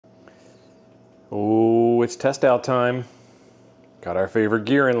Oh, it's test out time. Got our favorite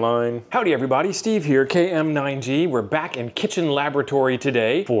gear in line. Howdy everybody, Steve here, KM9G. We're back in Kitchen Laboratory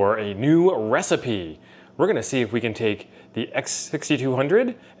today for a new recipe. We're gonna see if we can take the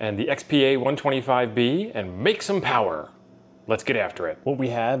X6200 and the XPA125B and make some power. Let's get after it. What we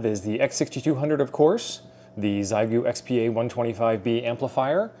have is the X6200, of course, the Xiegu XPA125B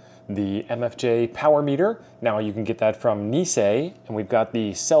amplifier, the MFJ power meter. Now you can get that from Nisei, and we've got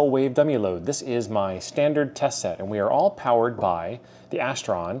the cell wave dummy load. This is my standard test set, and we are all powered by the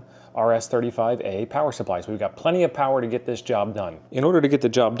Astron RS35A power supply. So we've got plenty of power to get this job done. In order to get the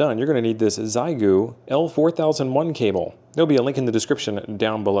job done, you're gonna need this Xiegu L4001 cable. There'll be a link in the description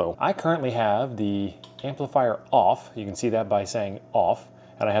down below. I currently have the amplifier off. You can see that by saying off.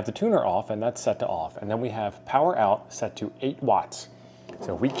 And I have the tuner off, and that's set to off. And then we have power out set to 8 watts.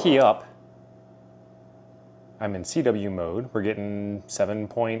 So if we key up, I'm in CW mode. We're getting 7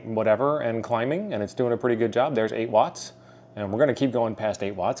 point whatever and climbing, and it's doing a pretty good job. There's 8 watts. And we're gonna keep going past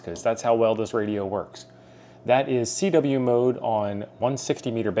 8 watts because that's how well this radio works. That is CW mode on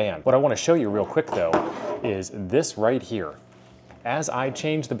 160 meter band. What I wanna show you real quick though is this right here. As I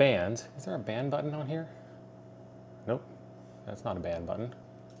change the bands, is there a band button on here? Nope, that's not a band button.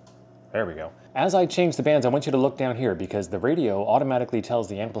 There we go. As I change the bands, I want you to look down here because the radio automatically tells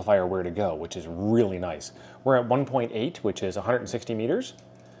the amplifier where to go, which is really nice. We're at 1.8, which is 160 meters,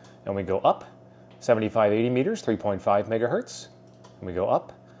 and we go up 75, 80 meters, 3.5 megahertz, and we go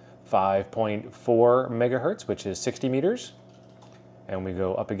up 5.4 megahertz, which is 60 meters, and we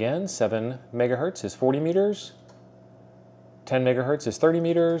go up again, 7 megahertz is 40 meters, 10 megahertz is 30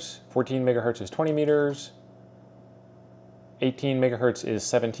 meters, 14 megahertz is 20 meters, 18 megahertz is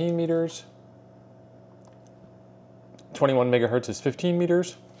 17 meters, 21 megahertz is 15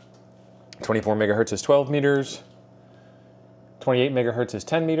 meters, 24 megahertz is 12 meters, 28 megahertz is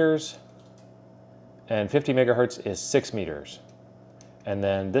 10 meters, and 50 megahertz is 6 meters. And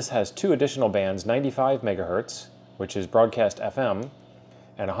then this has 2 additional bands, 95 megahertz, which is broadcast FM,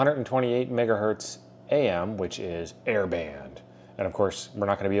 and 128 megahertz AM, which is air band. And of course, we're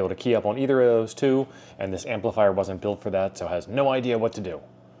not going to be able to key up on either of those 2, and this amplifier wasn't built for that, so has no idea what to do.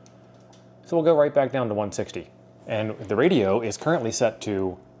 So we'll go right back down to 160. And the radio is currently set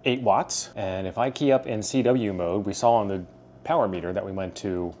to 8 watts, and if I key up in CW mode, we saw on the power meter that we went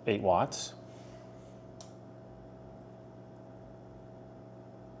to 8 watts.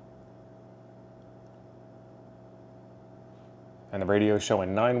 And the radio is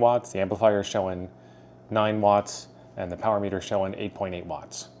showing 9 watts, the amplifier is showing 9 watts, and the power meter showing 8.8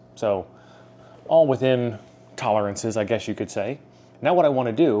 watts. So all within tolerances, I guess you could say. Now what I want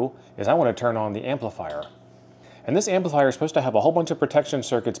to do is I want to turn on the amplifier. And this amplifier is supposed to have a whole bunch of protection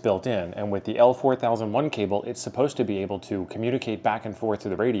circuits built in, and with the L4001 cable, it's supposed to be able to communicate back and forth to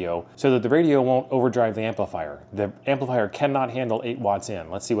the radio so that the radio won't overdrive the amplifier. The amplifier cannot handle 8 watts in.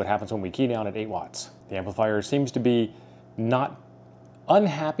 Let's see what happens when we key down at 8 watts. The amplifier seems to be not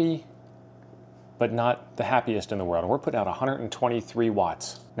unhappy, but not the happiest in the world. And we're putting out 123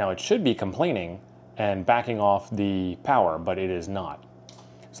 watts. Now it should be complaining and backing off the power, but it is not.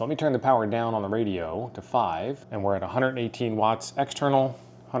 So let me turn the power down on the radio to 5, and we're at 118 watts external,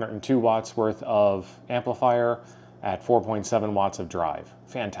 102 watts worth of amplifier at 4.7 watts of drive.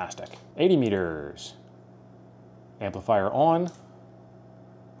 Fantastic. 80 meters. Amplifier on,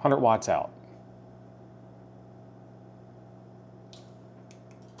 100 watts out.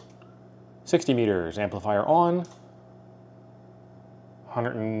 60 meters, amplifier on,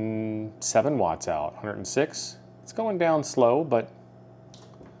 107 watts out, 106. It's going down slow, but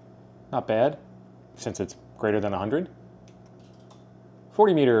not bad, since it's greater than 100.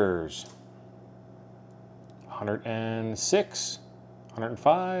 40 meters, 106,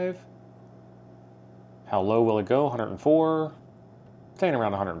 105. How low will it go? 104. Staying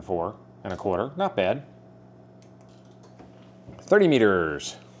around 104 and a quarter, not bad. 30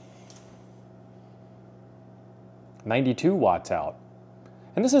 meters. 92 watts out.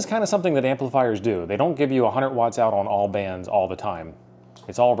 And this is kind of something that amplifiers do. They don't give you 100 watts out on all bands all the time.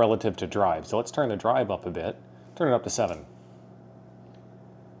 It's all relative to drive. So let's turn the drive up a bit. Turn it up to 7.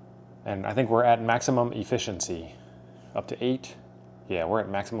 And I think we're at maximum efficiency. Up to 8. Yeah, we're at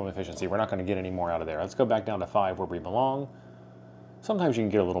maximum efficiency. We're not going to get any more out of there. Let's go back down to 5 where we belong. Sometimes you can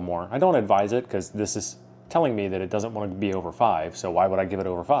get a little more. I don't advise it because this is telling me that it doesn't want to be over 5. So why would I give it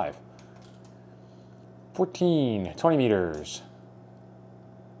over 5? 14, 20 meters.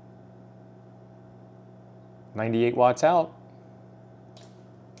 98 watts out.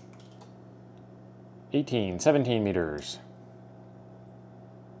 18, 17 meters.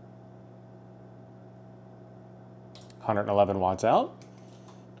 111 watts out.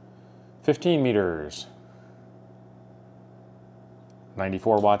 15 meters,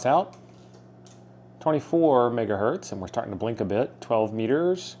 94 watts out, 24 megahertz, and we're starting to blink a bit, 12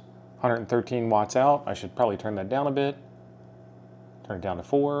 meters, 113 watts out. I should probably turn that down a bit. Turn it down to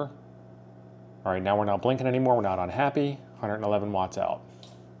 4. All right, now we're not blinking anymore, we're not unhappy, 111 watts out.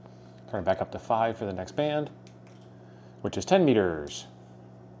 Turn it back up to 5 for the next band, which is 10 meters.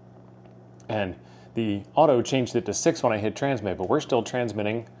 And the auto changed it to 6 when I hit transmit, but we're still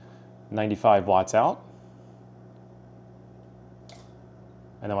transmitting 95 watts out.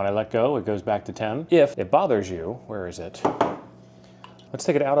 And then when I let go, it goes back to 10. If it bothers you, where is it? Let's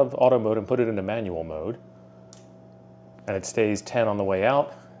take it out of auto mode and put it into manual mode. And it stays 10 on the way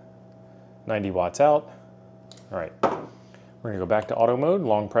out, 90 watts out. All right, we're gonna go back to auto mode,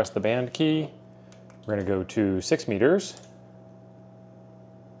 long press the band key. We're gonna go to 6 meters,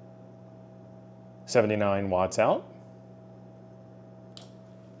 79 watts out.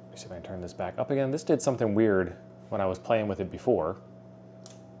 Let me see if I can turn this back up again. This did something weird when I was playing with it before.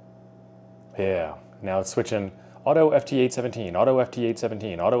 Yeah, now it's switching auto FT817, auto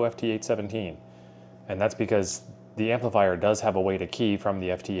FT817, auto FT817. And that's because the amplifier does have a way to key from the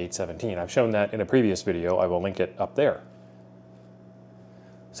FT817. I've shown that in a previous video. I will link it up there.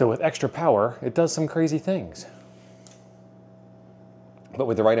 So with extra power, it does some crazy things. But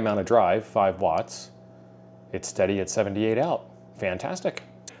with the right amount of drive, 5 watts, it's steady at 78 out. Fantastic.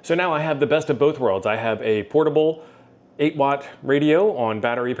 So now I have the best of both worlds. I have a portable 8-watt radio on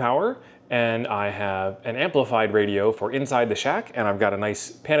battery power, and I have an amplified radio for inside the shack, and I've got a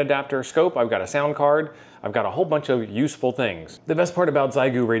nice pan adapter scope, I've got a sound card, I've got a whole bunch of useful things. The best part about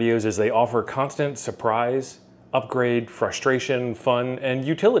Xiegu radios is they offer constant surprise, upgrade, frustration, fun, and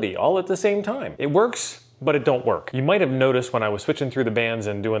utility all at the same time. It works, but it don't work. You might have noticed when I was switching through the bands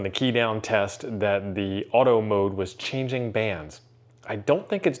and doing the key down test that the auto mode was changing bands. I don't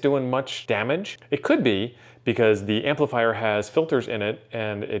think it's doing much damage. It could be because the amplifier has filters in it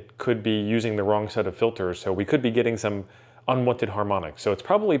and it could be using the wrong set of filters, so we could be getting some unwanted harmonics. So it's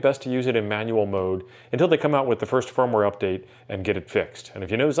probably best to use it in manual mode until they come out with the first firmware update and get it fixed. And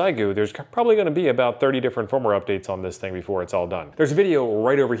if you know Xiegu, there's probably gonna be about 30 different firmware updates on this thing before it's all done. There's a video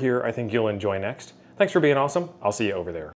right over here I think you'll enjoy next. Thanks for being awesome. I'll see you over there.